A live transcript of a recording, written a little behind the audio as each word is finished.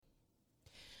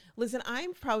Listen,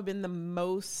 I've probably been the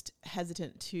most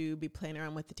hesitant to be playing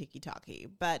around with the TikTok,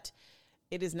 but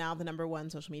it is now the number one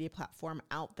social media platform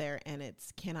out there, and it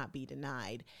cannot be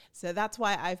denied. So that's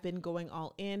why I've been going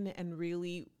all in and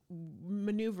really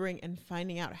maneuvering and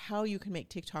finding out how you can make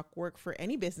TikTok work for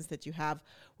any business that you have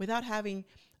without having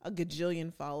a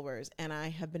gajillion followers. And I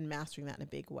have been mastering that in a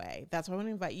big way. That's why I want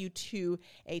to invite you to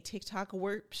a TikTok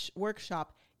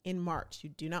workshop in March. You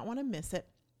do not want to miss it.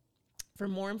 For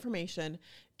more information,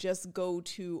 just go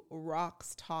to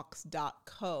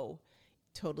roxtalks.co.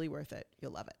 Totally worth it.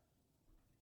 You'll love it.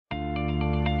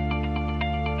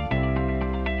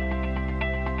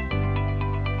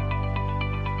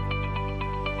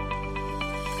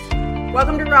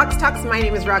 Welcome to Rox Talks. My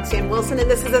name is Roxanne Wilson, and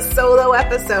this is a solo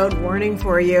episode. Warning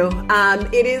for you.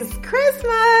 It is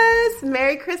Christmas.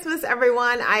 Merry Christmas,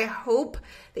 everyone. I hope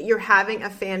that you're having a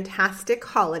fantastic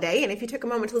holiday. And if you took a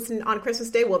moment to listen on Christmas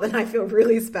Day, well, then I feel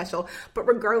really special. But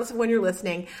regardless of when you're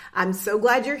listening, I'm so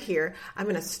glad you're here. I'm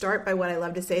going to start by what I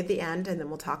love to say at the end, and then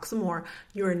we'll talk some more.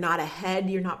 You're not ahead.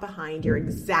 You're not behind. You're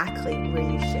exactly where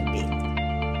you should be.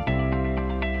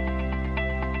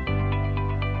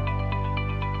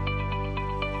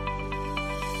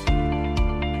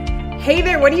 Hey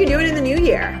there, what are you doing in the new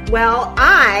year? Well,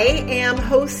 I am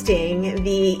hosting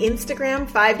the Instagram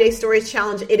 5-Day Stories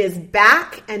Challenge. It is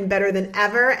back and better than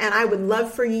ever, and I would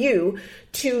love for you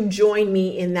to join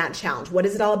me in that challenge. What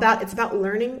is it all about? It's about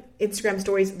learning Instagram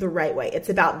stories the right way. It's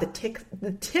about the tips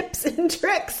and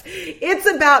tricks. It's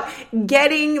about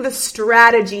getting the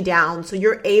strategy down so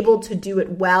you're able to do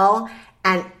it well,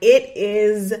 and it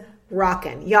is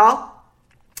rocking. Y'all,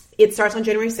 it starts on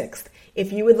January 6th.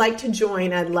 If you would like to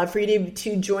join, I'd love for you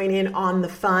to join in on the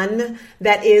fun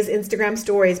that is Instagram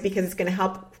stories, because it's going to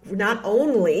help not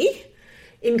only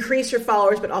increase your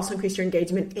followers, but also increase your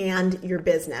engagement and your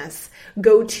business.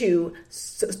 Go to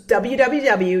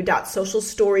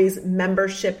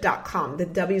www.socialstoriesmembership.com. The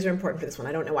W's are important for this one.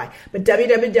 I don't know why, but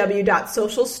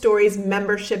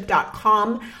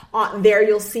www.socialstoriesmembership.com. There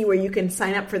you'll see where you can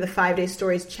sign up for the 5-Day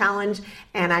Stories Challenge.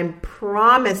 And I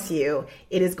promise you,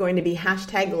 it is going to be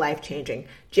 #life-changing.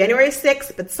 January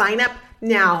 6th, but sign up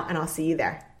now and I'll see you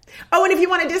there. Oh, and if you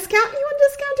want a discount, do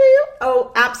you?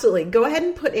 Oh, absolutely. Go ahead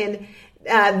and put in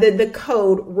the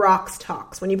code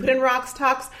ROXTALKS. When you put in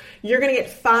ROXTALKS, you're going to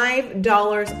get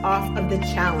 $5 off of the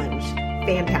challenge.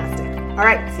 Fantastic. All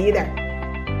right, see you there.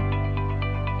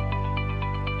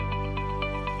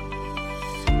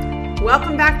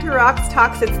 Welcome back to Rox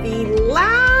Talks. It's the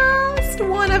last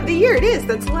one of the year. It is.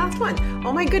 That's the last one.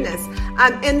 Oh my goodness.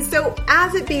 And so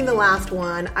as it being the last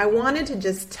one, I wanted to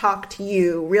just talk to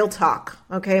you, real talk,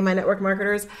 okay, my network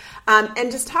marketers,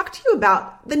 and just talk to you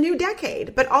about the new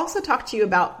decade, but also talk to you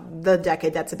about the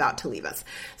decade that's about to leave us.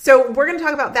 So we're going to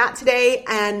talk about that today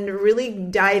and really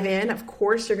dive in. Of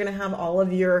course, you're going to have all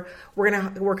of your, we're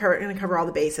going to cover all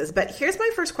the bases. But here's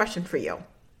my first question for you.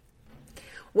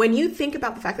 When you think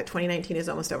about the fact that 2019 is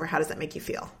almost over, how does that make you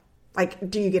feel? Like,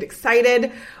 do you get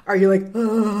excited? Are you like,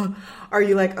 oh,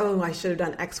 I should have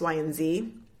done X, Y, and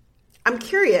Z? I'm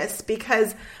curious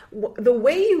because the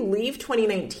way you leave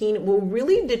 2019 will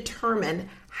really determine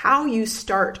how you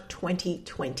start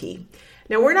 2020.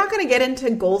 Now, we're not going to get into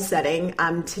goal setting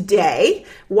today.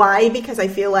 Why? Because I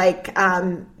feel like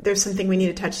there's something we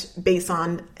need to touch base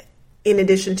on in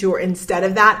addition to or instead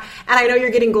of that. And I know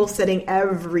you're getting goal setting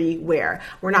everywhere.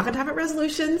 We're not going to talk about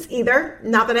resolutions either.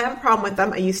 Not that I have a problem with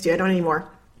them. I used to. I don't anymore.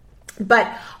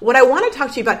 But what I want to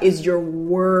talk to you about is your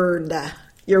word.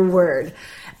 Your word.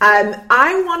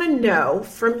 I want to know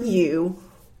from you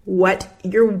what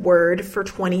your word for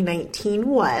 2019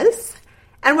 was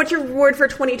and what your word for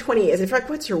 2020 is. If you're like,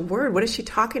 what's your word? What is she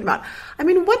talking about? I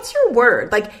mean, what's your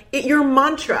word? Like your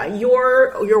mantra,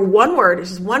 your one word, it's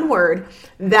just one word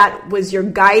that was your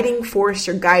guiding force,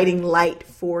 your guiding light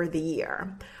for the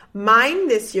year. Mine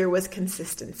this year was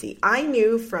consistency. I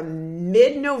knew from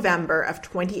mid-November of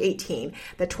 2018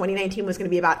 that 2019 was going to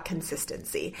be about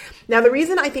consistency. Now, the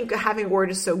reason I think having a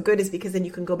word is so good is because then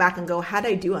you can go back and go, how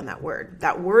did I do on that word?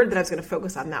 That word that I was going to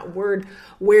focus on, that word,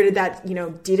 where did that,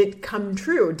 did it come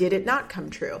true? Did it not come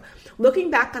true? Looking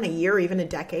back on a year or even a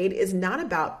decade is not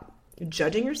about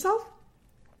judging yourself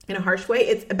in a harsh way.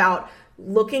 It's about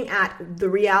looking at the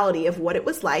reality of what it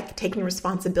was like, taking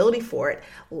responsibility for it,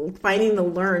 finding the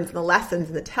learns and the lessons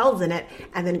and the tells in it,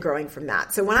 and then growing from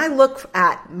that. So when I look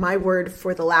at my word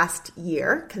for the last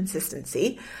year,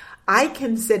 consistency, I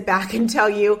can sit back and tell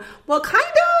you, well, was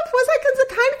I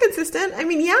kind of consistent? I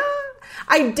mean, yeah.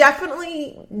 I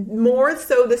definitely more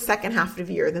so the second half of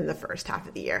the year than the first half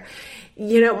of the year.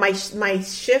 My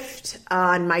shift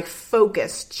on my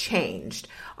focus changed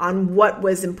on what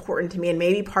was important to me. And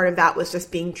maybe part of that was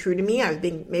just being true to me. I was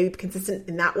being maybe consistent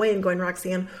in that way and going,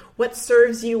 Roxanne, what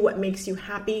serves you? What makes you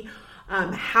happy?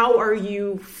 How are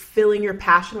you filling your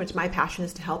passion, which my passion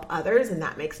is to help others, and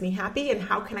that makes me happy, and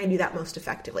how can I do that most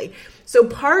effectively? So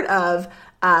part of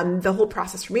the whole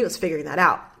process for me was figuring that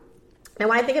out. Now,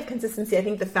 when I think of consistency, I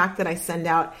think the fact that I send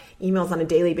out emails on a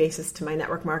daily basis to my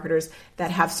network marketers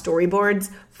that have storyboards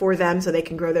for them so they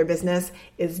can grow their business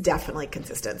is definitely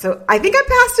consistent. So I think I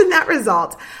passed in that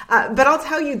result. But I'll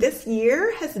tell you, this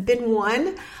year has been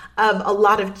one of a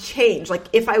lot of change. Like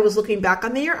if I was looking back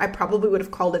on the year, I probably would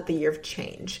have called it the year of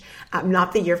change,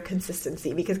 not the year of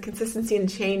consistency, because consistency and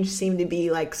change seem to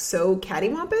be like so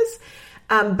cattywampus.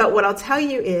 But what I'll tell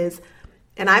you is,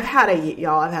 and I've had a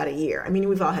year. I mean,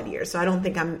 we've all had years, so I don't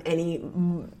think I'm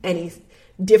any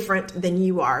different than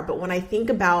you are. But when I think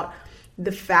about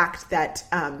the fact that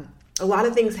a lot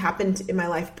of things happened in my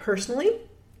life personally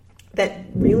that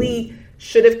really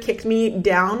should have kicked me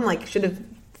down, like should have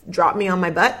dropped me on my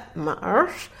butt,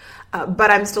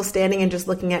 but I'm still standing and just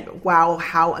looking at, wow,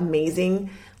 how amazing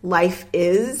life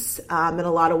is in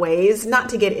a lot of ways. Not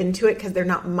to get into it because they're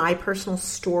not my personal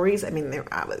stories. I mean,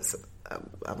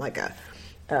 I'm like a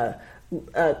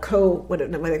what do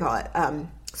they call it?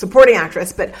 Supporting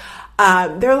actress, but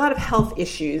there are a lot of health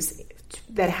issues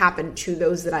that happened to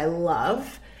those that I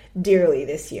love dearly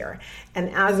this year. And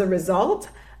as a result,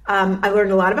 I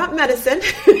learned a lot about medicine.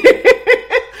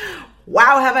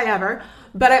 Wow, have I ever.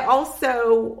 But I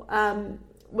also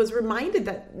was reminded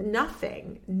that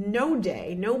nothing, no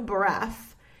day, no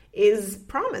breath is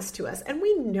promised to us. And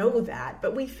we know that,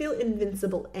 but we feel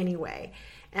invincible anyway.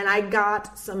 And I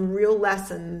got some real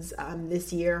lessons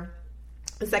this year,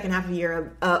 the second half of the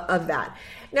year of that.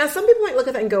 Now, some people might look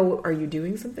at that and go, are you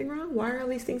doing something wrong? Why are all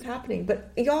these things happening? But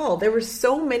y'all, there were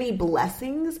so many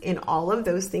blessings in all of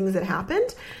those things that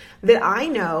happened that I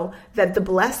know that the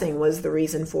blessing was the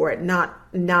reason for it, not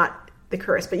the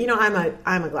curse. But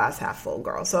I'm a glass half full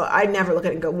girl. So I never look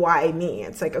at it and go, why me?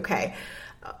 It's like, okay,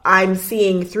 I'm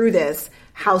seeing through this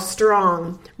how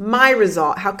strong my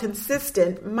resolve, how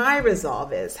consistent my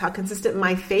resolve is, how consistent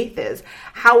my faith is,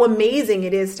 how amazing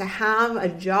it is to have a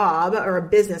job or a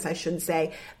business, I should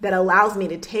say, that allows me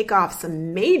to take off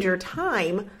some major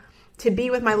time to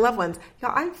be with my loved ones.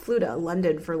 Y'all, I flew to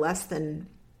London for less than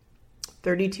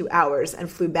 32 hours and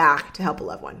flew back to help a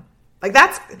loved one. Like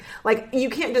that's like, you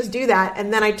can't just do that.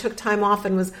 And then I took time off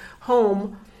and was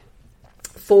home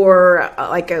for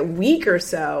like a week or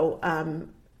so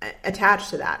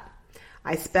attached to that.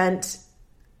 I spent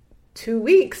 2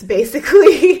 weeks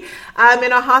basically in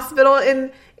a hospital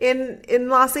in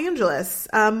Los Angeles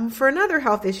for another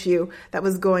health issue that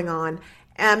was going on.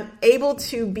 Able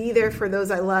to be there for those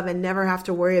I love and never have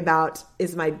to worry about,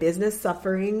 is my business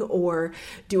suffering or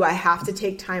do I have to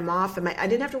take time off? I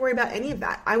didn't have to worry about any of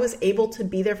that. I was able to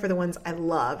be there for the ones I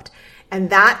loved. And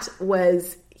that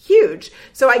was huge.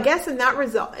 So I guess in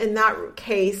that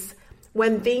case,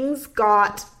 when things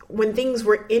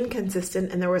were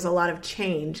inconsistent and there was a lot of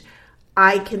change,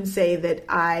 I can say that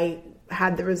I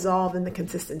had the resolve and the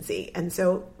consistency. And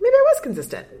so maybe I was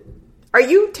consistent. Are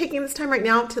you taking this time right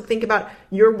now to think about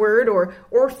your word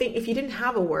or think, if you didn't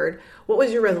have a word, what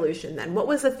was your resolution then? What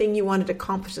was the thing you wanted to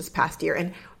accomplish this past year?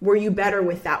 And were you better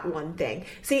with that one thing?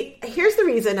 See, here's the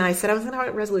reason I said I was going to talk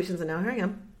about resolutions, and now here I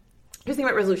am. Here's the thing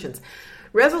about resolutions.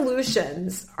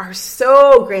 Resolutions are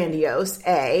so grandiose,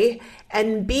 A,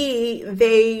 and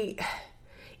B,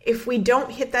 if we don't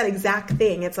hit that exact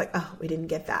thing, it's like, oh, we didn't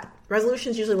get that.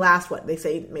 Resolutions usually last, they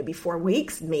say maybe 4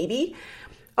 weeks, maybe.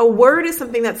 A word is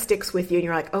something that sticks with you and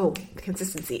you're like, oh,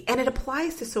 consistency. And it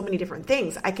applies to so many different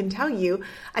things. I can tell you,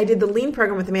 I did the Lean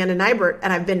program with Amanda Nybert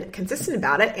and I've been consistent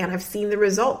about it and I've seen the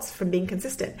results from being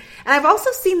consistent. And I've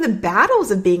also seen the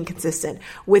battles of being consistent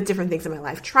with different things in my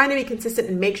life, trying to be consistent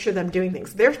and make sure that I'm doing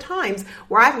things. There's times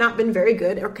where I've not been very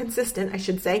good or consistent, I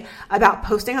should say, about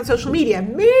posting on social media.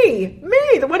 Me,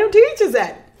 the one who teaches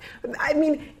it. I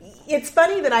mean, it's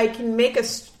funny that I can make a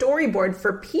storyboard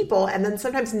for people and then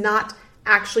sometimes not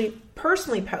actually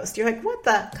personally post. You're like, what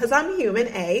the? Because I'm human,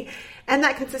 A. And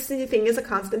that consistency thing is a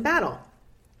constant battle.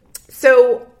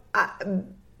 So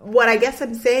what I guess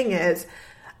I'm saying is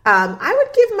I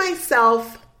would give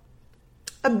myself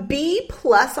a B+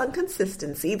 on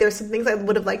consistency. There's some things I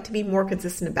would have liked to be more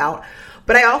consistent about.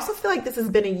 But I also feel like this has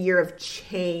been a year of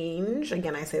change.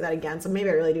 Again, I say that again. So maybe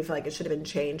I really do feel like it should have been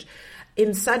change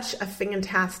in such a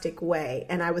fantastic way.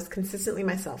 And I was consistently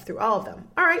myself through all of them.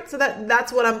 All right. So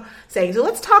that's what I'm saying. So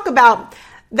let's talk about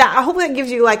I hope that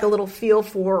gives you like a little feel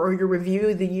for, or your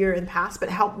review the year in the past, but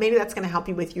maybe that's going to help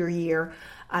you with your year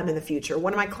in the future.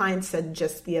 One of my clients said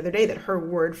just the other day that her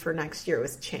word for next year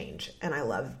was change. And I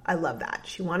love that.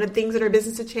 She wanted things in her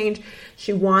business to change.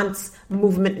 She wants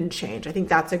movement and change. I think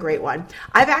that's a great one.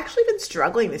 I've actually been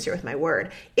struggling this year with my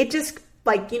word. It just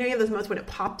like, you have those moments when it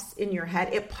pops in your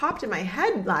head. It popped in my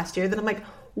head last year. Then I'm like,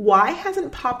 why hasn't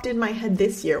it popped in my head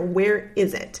this year? Where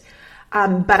is it?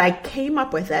 But I came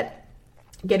up with it,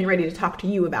 getting ready to talk to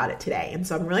you about it today. And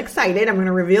so I'm really excited. I'm going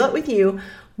to reveal it with you.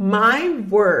 My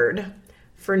word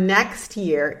for next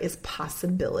year is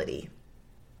possibility.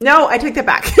 No, I take that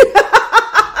back.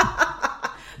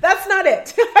 That's not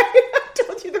it. I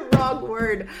told you the wrong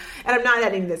word. And I'm not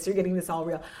editing this. You're getting this all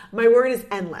real. My word is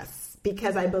endless,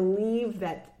 because I believe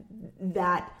that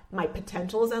my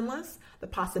potential is endless. The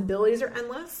possibilities are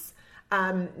endless.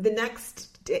 The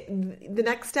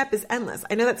next step is endless.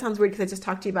 I know that sounds weird because I just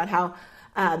talked to you about how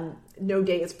no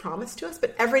day is promised to us,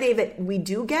 but every day that we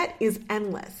do get is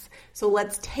endless. So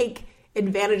let's take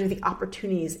advantage of the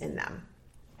opportunities in them.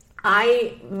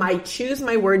 I might choose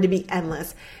my word to be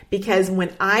endless, because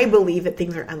when I believe that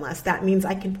things are endless, that means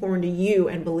I can pour into you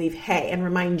and believe, hey, and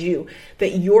remind you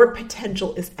that your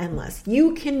potential is endless.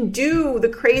 You can do the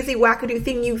crazy wackadoo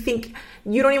thing you think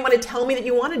you don't even want to tell me that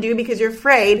you want to do because you're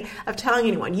afraid of telling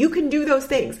anyone. You can do those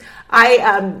things.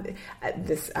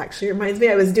 This actually reminds me,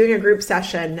 I was doing a group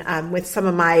session with some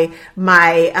of my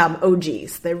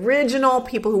OGs, the original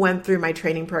people who went through my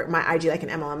training program, my IG Like an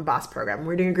MLM Boss program. We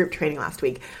were doing a group training last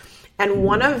week. And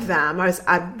one of them,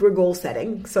 we're goal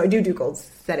setting. So I do goal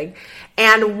setting.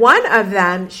 And one of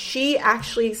them, she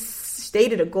actually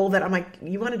stated a goal that I'm like,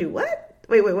 you want to do what?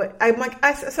 Wait. I'm like,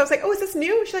 so I was like, oh, is this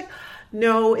new? She's like,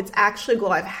 no, it's actually a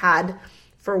goal I've had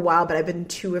for a while, but I've been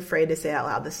too afraid to say it out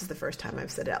loud. This is the first time I've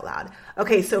said it out loud.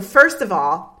 Okay. So first of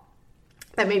all,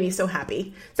 that made me so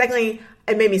happy. Secondly,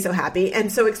 it made me so happy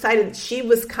and so excited that she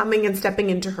was coming and stepping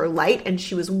into her light, and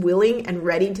she was willing and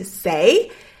ready to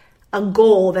say a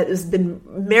goal that has been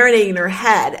marinating in her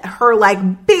head, her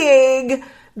like big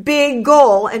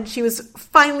goal. And she was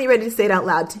finally ready to say it out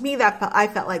loud. To me, I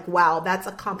felt like, wow, that's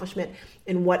accomplishment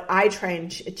in what I try and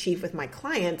achieve with my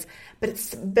clients.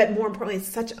 But more importantly, it's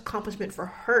such accomplishment for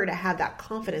her to have that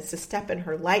confidence to step in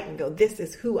her light and go, this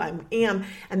is who I am.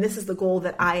 And this is the goal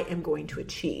that I am going to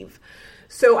achieve.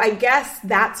 So I guess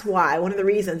that's why, one of the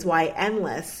reasons why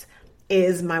endless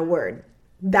is my word.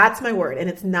 That's my word. And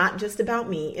it's not just about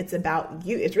me. It's about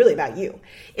you. It's really about you.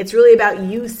 It's really about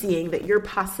you seeing that your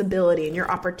possibility and your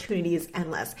opportunity is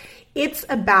endless. It's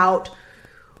about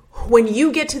when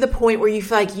you get to the point where you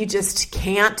feel like you just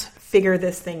can't figure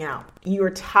this thing out.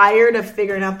 You're tired of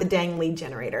figuring out the dang lead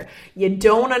generator. You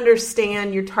don't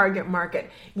understand your target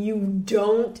market. You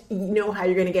don't know how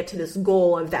you're going to get to this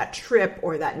goal of that trip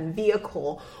or that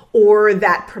vehicle or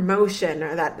that promotion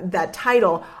or that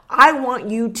title. I want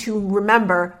you to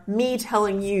remember me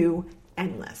telling you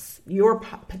endless. Your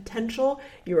potential,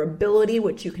 your ability,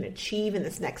 what you can achieve in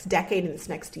this next decade, in this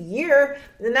next year,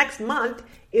 the next month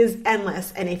is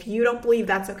endless. And if you don't believe,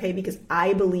 that's okay, because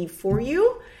I believe for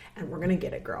you. And we're going to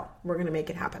get it, girl. We're going to make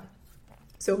it happen.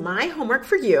 So my homework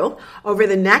for you over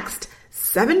the next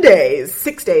 6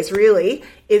 days really,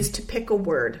 is to pick a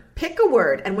word. Pick a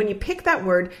word. And when you pick that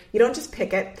word, you don't just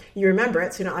pick it, you remember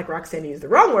it. So you're not like Roxanne, you use the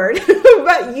wrong word,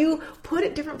 but you put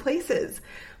it different places.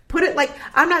 Put it like,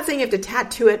 I'm not saying you have to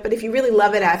tattoo it, but if you really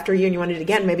love it after you and you want it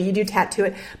again, maybe you do tattoo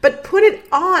it, but put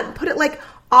it like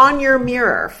on your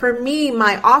mirror. For me,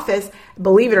 my office,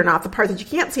 believe it or not, the part that you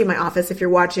can't see in my office if you're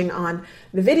watching on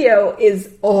the video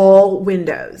is all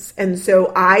windows. And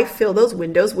so I fill those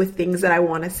windows with things that I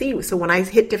want to see. So when I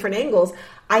hit different angles,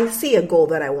 I see a goal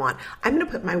that I want. I'm going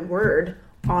to put my word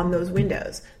on those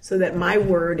windows so that my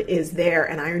word is there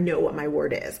and I know what my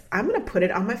word is. I'm going to put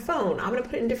it on my phone. I'm going to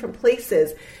put it in different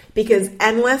places, because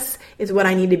endless is what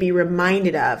I need to be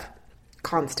reminded of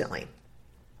constantly.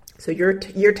 So your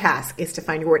task is to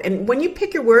find your word. And when you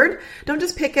pick your word, don't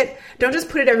just pick it. Don't just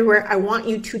put it everywhere. I want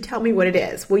you to tell me what it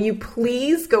is. Will you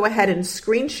please go ahead and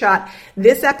screenshot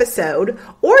this episode,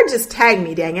 or just tag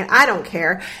me, dang it. I don't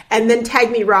care. And then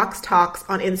tag me Rox Talks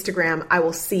on Instagram. I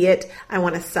will see it. I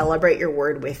want to celebrate your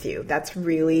word with you. That's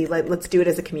really, let's do it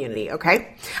as a community.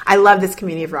 Okay. I love this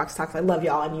community of Rox Talks. I love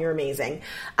y'all and you're amazing.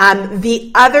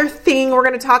 The other thing we're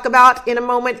going to talk about in a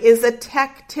moment is a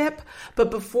tech tip. But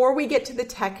before we get to the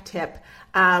tech tip,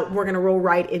 we're going to roll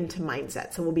right into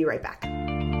mindset. So we'll be right back.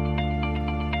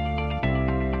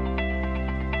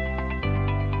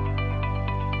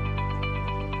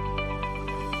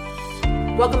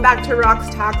 Welcome back to Rox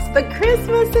Talks, the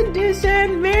Christmas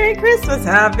edition. Merry Christmas,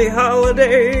 happy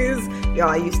holidays. Y'all,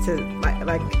 I used to,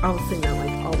 like I'll sing that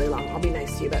like all day long. I'll be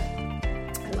nice to you, but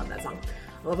I love that song.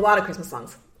 I love a lot of Christmas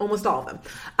songs, almost all of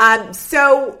them.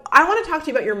 So I want to talk to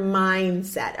you about your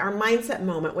mindset, our mindset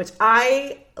moment, which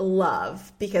I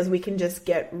love because we can just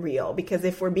get real. Because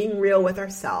if we're being real with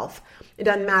ourselves, it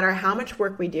doesn't matter how much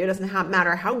work we do. It doesn't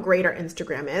matter how great our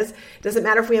Instagram is. It doesn't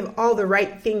matter if we have all the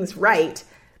right things right.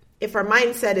 If our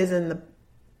mindset is in the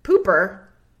pooper,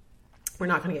 we're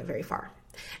not going to get very far.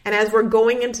 And as we're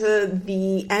going into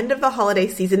the end of the holiday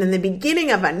season and the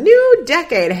beginning of a new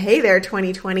decade, hey there,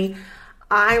 2020,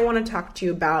 I want to talk to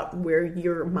you about where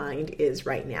your mind is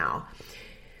right now.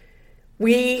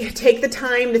 We take the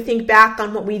time to think back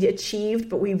on what we achieved,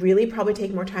 but we really probably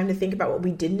take more time to think about what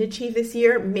we didn't achieve this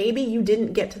year. Maybe you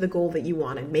didn't get to the goal that you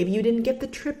wanted. Maybe you didn't get the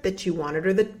trip that you wanted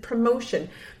or the promotion.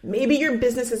 Maybe your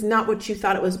business is not what you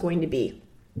thought it was going to be.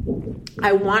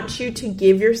 I want you to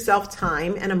give yourself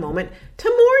time and a moment to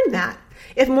mourn that.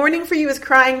 If mourning for you is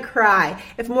crying, cry.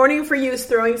 If mourning for you is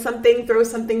throw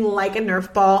something like a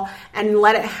Nerf ball and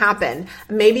let it happen.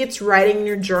 Maybe it's writing in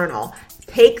your journal.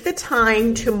 Take the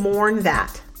time to mourn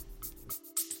that.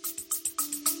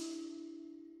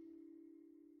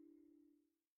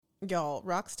 Y'all,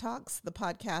 Rox Talks, the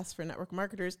podcast for network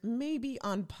marketers, may be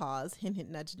on pause. Hint, hint,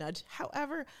 nudge, nudge.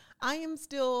 However, I am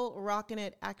still rocking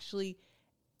it actually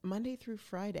Monday through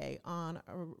Friday on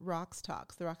Rox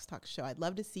Talks, the Rox Talks show. I'd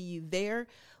love to see you there.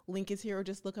 Link is here, or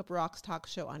just look up Rox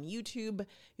Talks show on YouTube.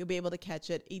 You'll be able to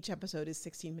catch it. Each episode is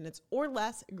 16 minutes or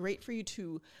less. Great for you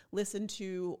to listen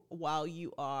to while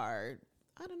you are,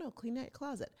 cleaning out your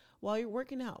closet, while you're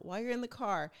working out, while you're in the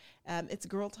car. It's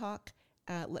girl talk.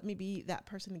 Let me be that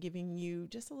person giving you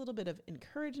just a little bit of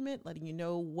encouragement, letting you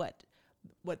know what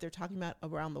they're talking about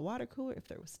around the water cooler, if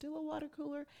there was still a water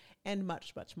cooler, and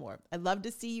much, much more. I'd love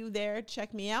to see you there.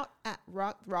 Check me out at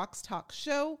Rox Talk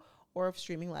Show or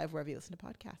streaming live wherever you listen to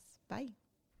podcasts. Bye.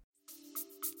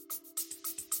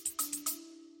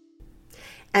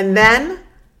 And then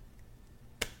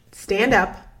stand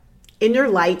up in your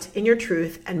light, in your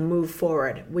truth, and move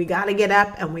forward. We got to get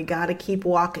up and we got to keep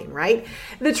walking, right?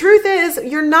 The truth is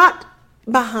you're not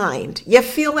behind. You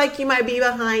feel like you might be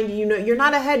behind. You know, you're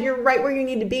not ahead. You're right where you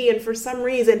need to be. And for some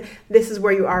reason, this is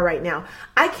where you are right now.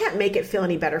 I can't make it feel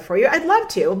any better for you. I'd love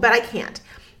to, but I can't.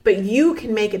 But you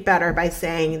can make it better by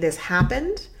saying this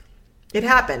happened. It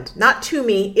happened. Not to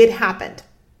me. It happened.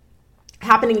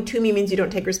 Happening to me means you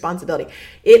don't take responsibility.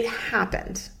 It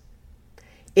happened.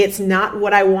 It's not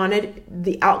what I wanted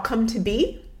the outcome to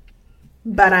be,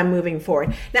 but I'm moving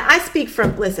forward. Now, I speak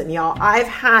from, listen, y'all, I've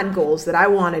had goals that I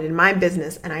wanted in my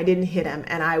business and I didn't hit them.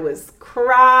 And I was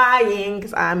crying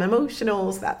because I'm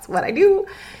emotional. So that's what I do.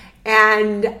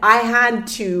 And I had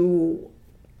to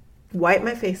wipe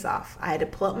my face off. I had to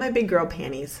pull up my big girl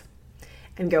panties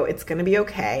and go, it's going to be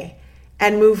okay,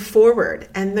 and move forward.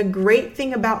 And the great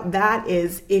thing about that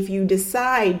is if you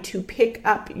decide to pick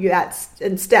up that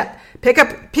step,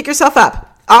 pick yourself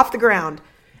up off the ground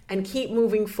and keep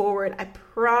moving forward, I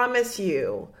promise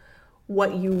you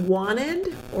what you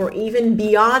wanted or even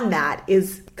beyond that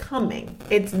is coming.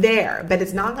 It's there, but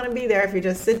it's not going to be there if you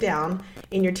just sit down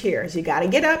in your tears. You got to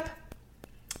get up.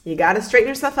 You got to straighten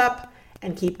yourself up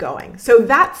and keep going. So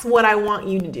that's what I want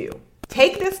you to do.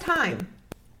 Take this time.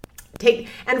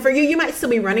 And for you, you might still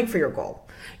be running for your goal.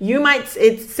 Run.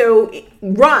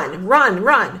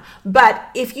 But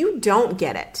if you don't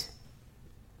get it,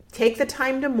 take the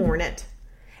time to mourn it.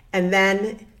 And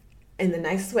then, in the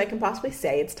nicest way I can possibly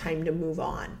say, it's time to move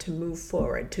on, to move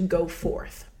forward, to go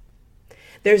forth.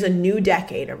 There's a new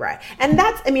decade, right? And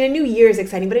a new year is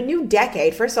exciting, but a new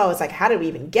decade, first of all, it's like, how did we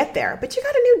even get there? But you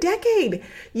got a new decade.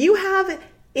 You have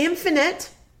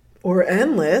infinite or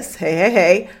endless,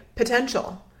 hey,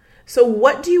 potential. So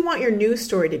what do you want your news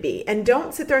story to be? And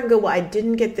don't sit there and go, well, I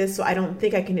didn't get this, so I don't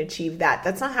think I can achieve that.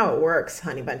 That's not how it works,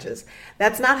 honey bunches.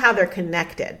 That's not how they're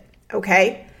connected,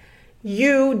 okay?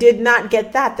 You did not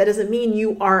get that. That doesn't mean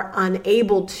you are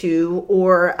unable to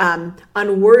or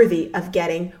unworthy of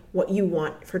getting what you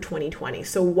want for 2020.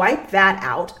 So wipe that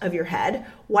out of your head.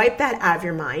 Wipe that out of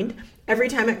your mind. Every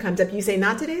time it comes up, you say,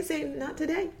 not today, say, not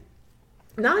today.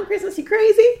 Not on Christmas, you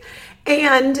crazy.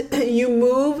 And you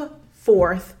move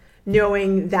forth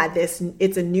knowing that it's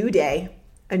a new day,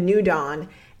 a new dawn,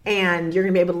 and you're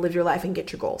going to be able to live your life and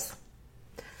get your goals.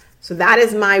 So that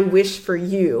is my wish for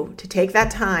you, to take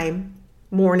that time,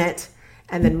 mourn it,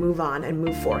 and then move on and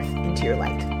move forth into your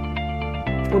light.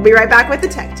 We'll be right back with the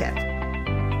tech tip.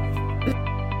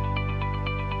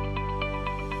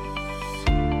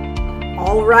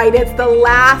 All right, it's the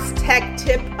last tech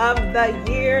tip of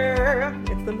the year.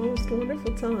 It's the most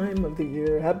wonderful time of the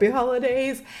year. Happy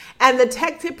holidays. And the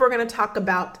tech tip we're going to talk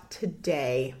about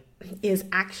today is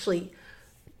actually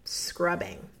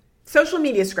scrubbing. Social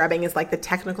media scrubbing is like the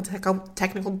technical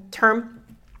term.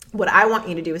 What I want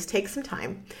you to do is take some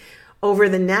time over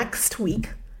the next week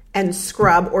and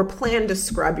scrub or plan to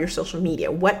scrub your social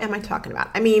media. What am I talking about?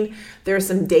 I mean, there are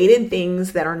some dated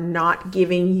things that are not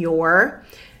giving your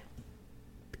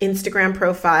Instagram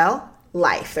profile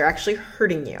life. They're actually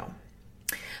hurting you.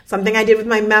 Something I did with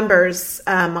my members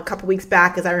a couple weeks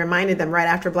back is I reminded them right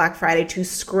after Black Friday to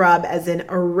scrub, as in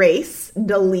erase,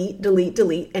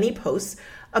 delete any posts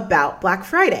about Black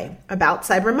Friday, about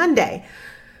Cyber Monday.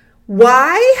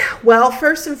 Why? Well,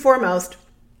 first and foremost,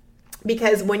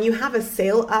 because when you have a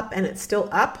sale up and it's still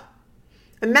up,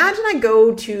 imagine I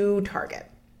go to Target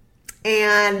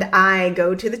and I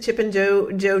go to the Chip and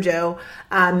JoJo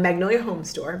Magnolia Home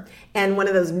Store, and one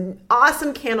of those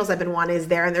awesome candles I've been wanting is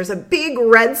there, and there's a big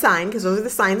red sign, because those are the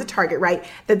signs at Target, right,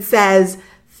 that says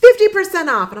 50%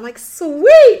 off. And I'm like,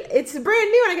 sweet, it's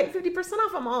brand new and I get 50%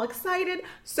 off. I'm all excited,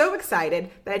 so excited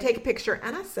that I take a picture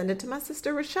and I send it to my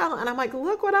sister Rochelle, and I'm like,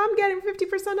 look what I'm getting,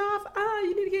 50% off.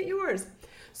 You need to get yours.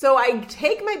 So I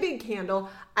take my big candle,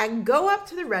 I go up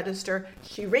to the register,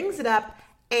 she rings it up,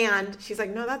 and she's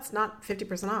like, no, that's not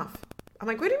 50% off. I'm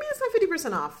like, what do you mean it's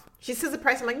not 50% off? She says the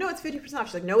price. I'm like, no, it's 50% off.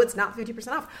 She's like, no, it's not 50%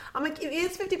 off. I'm like, it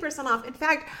is 50% off. In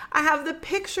fact, I have the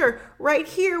picture right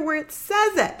here where it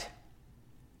says it.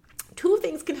 Two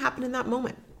things can happen in that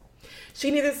moment. She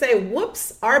can either say,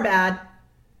 whoops, our bad.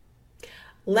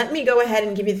 Let me go ahead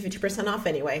and give you the 50% off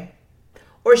anyway.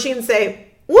 Or she can say,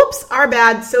 whoops, our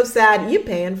bad, so sad, you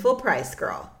paying full price,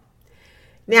 girl.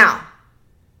 Now,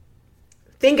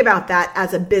 think about that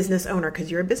as a business owner, because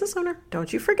you're a business owner,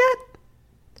 don't you forget.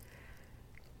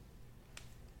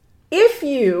 If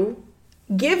you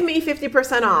give me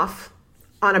 50% off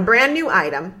on a brand new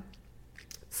item,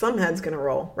 some head's going to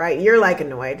roll, right? You're like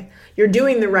annoyed. You're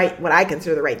doing what I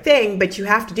consider the right thing, but you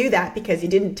have to do that because you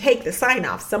didn't take the sign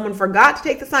off. Someone forgot to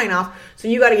take the sign off, so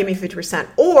you got to give me 50%.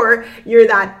 Or you're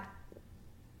that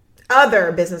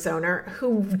other business owner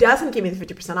who doesn't give me the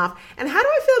 50% off. And how do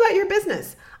I feel about your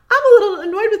business? I'm a little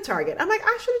annoyed with Target. I'm like,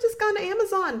 I should have just gone to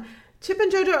Amazon. Chip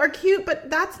and JoJo are cute, but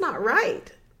that's not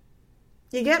right.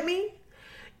 You get me?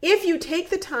 If you take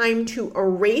the time to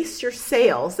erase your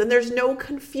sales, then there's no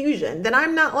confusion. Then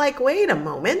I'm not like, wait a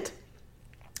moment.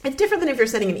 It's different than if you're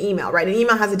sending an email, right? An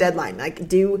email has a deadline,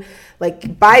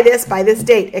 buy this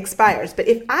date, expires. But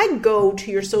if I go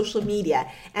to your social media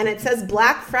and it says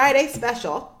Black Friday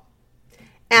special,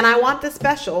 and I want the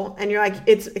special, and you're like,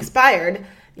 it's expired,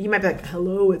 you might be like,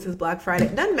 hello, it says Black Friday.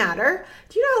 It doesn't matter.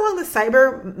 Do you know how long the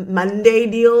Cyber Monday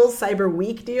deals, Cyber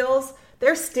Week deals,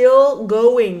 they're still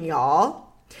going, y'all.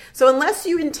 So unless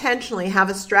you intentionally have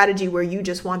a strategy where you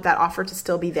just want that offer to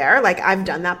still be there, like I've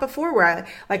done that before, where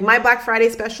my Black Friday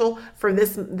special for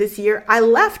this year, I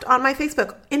left on my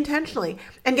Facebook intentionally.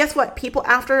 And guess what? People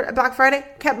after Black Friday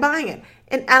kept buying it.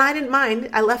 And I didn't mind.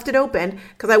 I left it open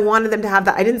because I wanted them to have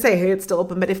that. I didn't say, hey, it's still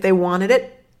open, but if they wanted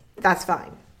it, that's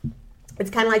fine. It's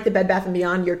kind of like the Bed Bath &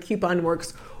 Beyond. Your coupon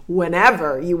works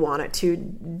whenever you want it to.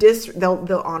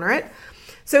 They'll honor it.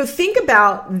 So think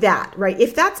about that, right?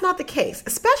 If that's not the case,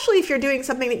 especially if you're doing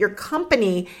something that your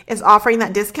company is offering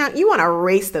that discount, you want to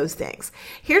erase those things.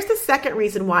 Here's the second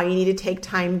reason why you need to take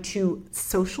time to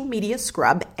social media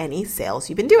scrub any sales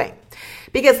you've been doing.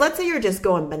 Because let's say you're just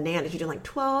going bananas. You're doing like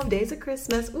 12 days of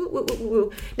Christmas. Ooh, ooh, ooh,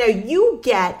 ooh. Now you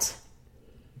get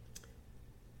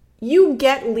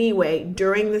leeway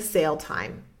during the sale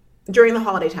time, during the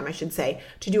holiday time, I should say,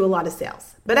 to do a lot of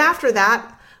sales. But after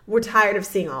that, we're tired of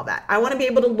seeing all that. I want to be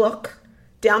able to look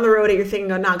down the road at your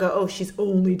thing and not go, oh, she's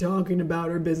only talking about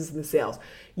her business and the sales.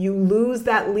 You lose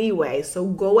that leeway, so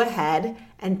go ahead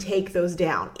and take those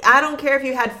down. I don't care if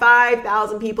you had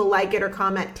 5,000 people like it or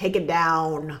comment, take it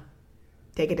down.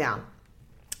 Take it down.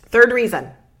 Third reason,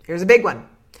 here's a big one.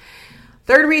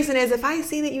 Third reason is if I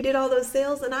see that you did all those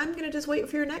sales, then I'm going to just wait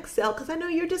for your next sale because I know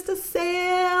you're just a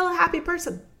sale happy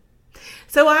person.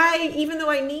 So even though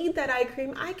I need that eye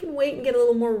cream, I can wait and get a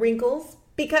little more wrinkles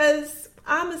because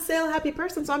I'm a sale happy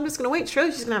person. So I'm just going to wait.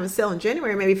 Surely she's going to have a sale in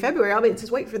January, maybe February. I'll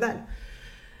just wait for that.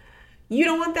 You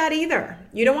don't want that either.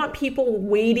 You don't want people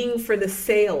waiting for the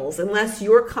sales unless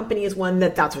your company is one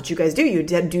that's what you guys do. You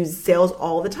do sales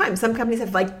all the time. Some companies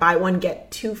have buy one,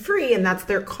 get two free, and that's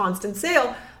their constant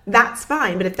sale. That's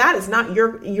fine. But if that is not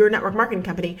your network marketing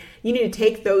company, you need to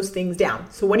take those things down.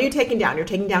 So what are you taking down? You're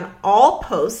taking down all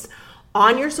posts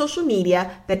on your social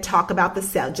media that talk about the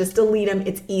sale. Just delete them.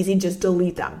 It's easy. Just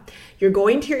delete them. You're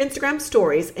going to your Instagram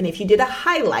stories, and if you did a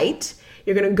highlight,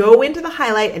 you're going to go into the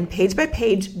highlight and page by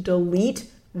page,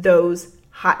 delete those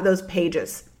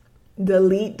pages.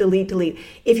 Delete.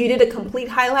 If you did a complete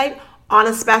highlight, on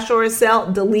a special or a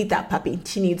sale, delete that puppy.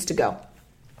 She needs to go.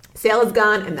 Sale is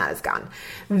gone and that is gone.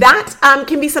 That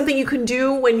can be something you can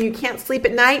do when you can't sleep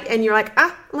at night and you're like,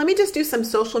 let me just do some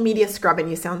social media scrubbing.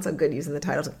 You sound so good using the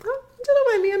titles. Like,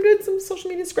 don't mind me, I'm doing some social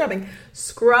media scrubbing.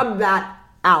 Scrub that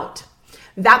out.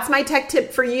 That's my tech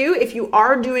tip for you. If you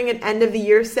are doing an end of the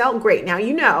year sale, great. Now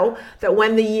you know that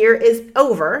when the year is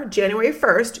over, January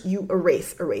 1st, you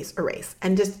erase,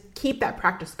 and just keep that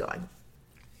practice going.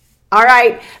 All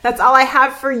right, that's all I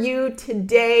have for you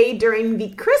today during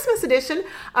the Christmas edition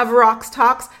of Rocks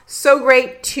Talks. So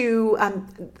great to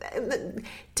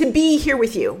be here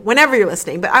with you whenever you're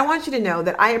listening. But I want you to know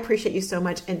that I appreciate you so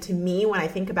much. And to me, when I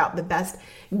think about the best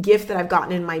gift that I've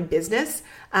gotten in my business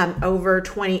over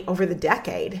the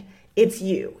decade, it's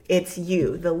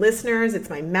you, the listeners, it's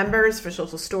my members for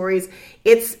Social Stories.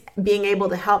 It's being able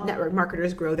to help network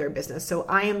marketers grow their business. So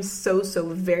I am so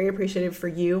very appreciative for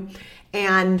you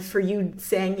and for you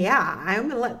saying, yeah, I'm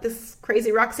going to let this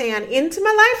crazy Roxanne into my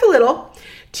life a little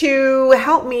to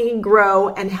help me grow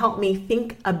and help me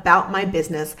think about my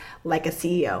business like a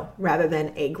CEO rather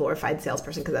than a glorified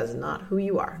salesperson, because that is not who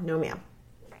you are. No, ma'am.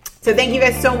 So thank you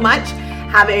guys so much.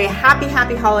 Have a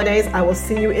happy holidays. I will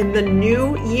see you in the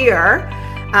new year.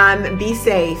 Be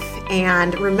safe.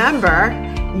 And remember,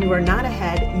 you are not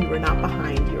ahead. You are not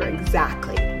behind. You are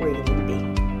exactly where you need to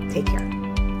be. Take care.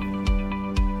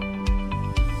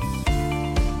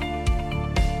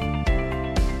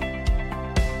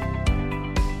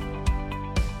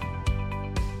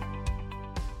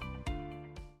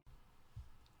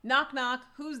 Knock, knock.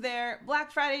 Who's there?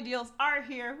 Black Friday deals are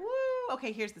here. Woo!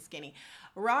 Okay, here's the skinny.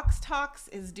 Rocks Talks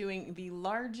is doing the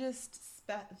largest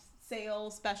sale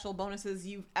special bonuses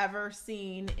you've ever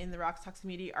seen in the Rocks Talks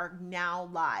community are now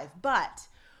live. But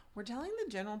we're telling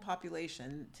the general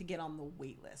population to get on the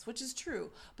wait list, which is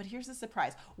true. But here's the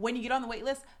surprise. When you get on the wait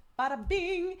list, bada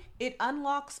bing, it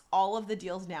unlocks all of the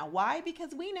deals now. Why?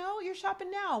 Because we know you're shopping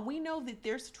now. We know that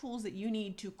there's tools that you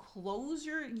need to close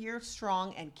your year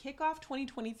strong and kick off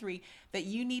 2023 that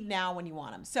you need now when you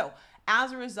want them. So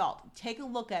as a result, take a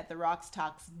look at the Rocks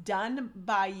Talks done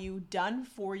by you, done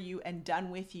for you, and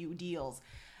done with you deals.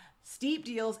 Steep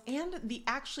deals and the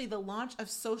launch of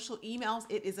social emails.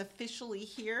 It is officially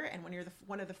here. And when you're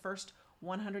one of the first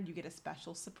 100, you get a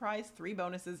special surprise, 3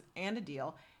 bonuses and a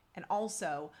deal. And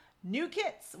also new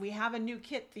kits. We have a new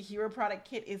kit. The Hero Product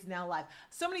Kit is now live.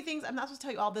 So many things. I'm not supposed to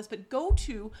tell you all this, but go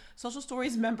to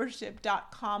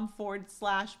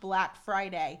socialstoriesmembership.com/Black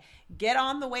Friday. Get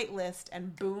on the wait list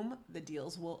and boom, the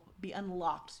deals will be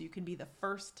unlocked so you can be the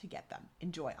first to get them.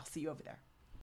 Enjoy. I'll see you over there.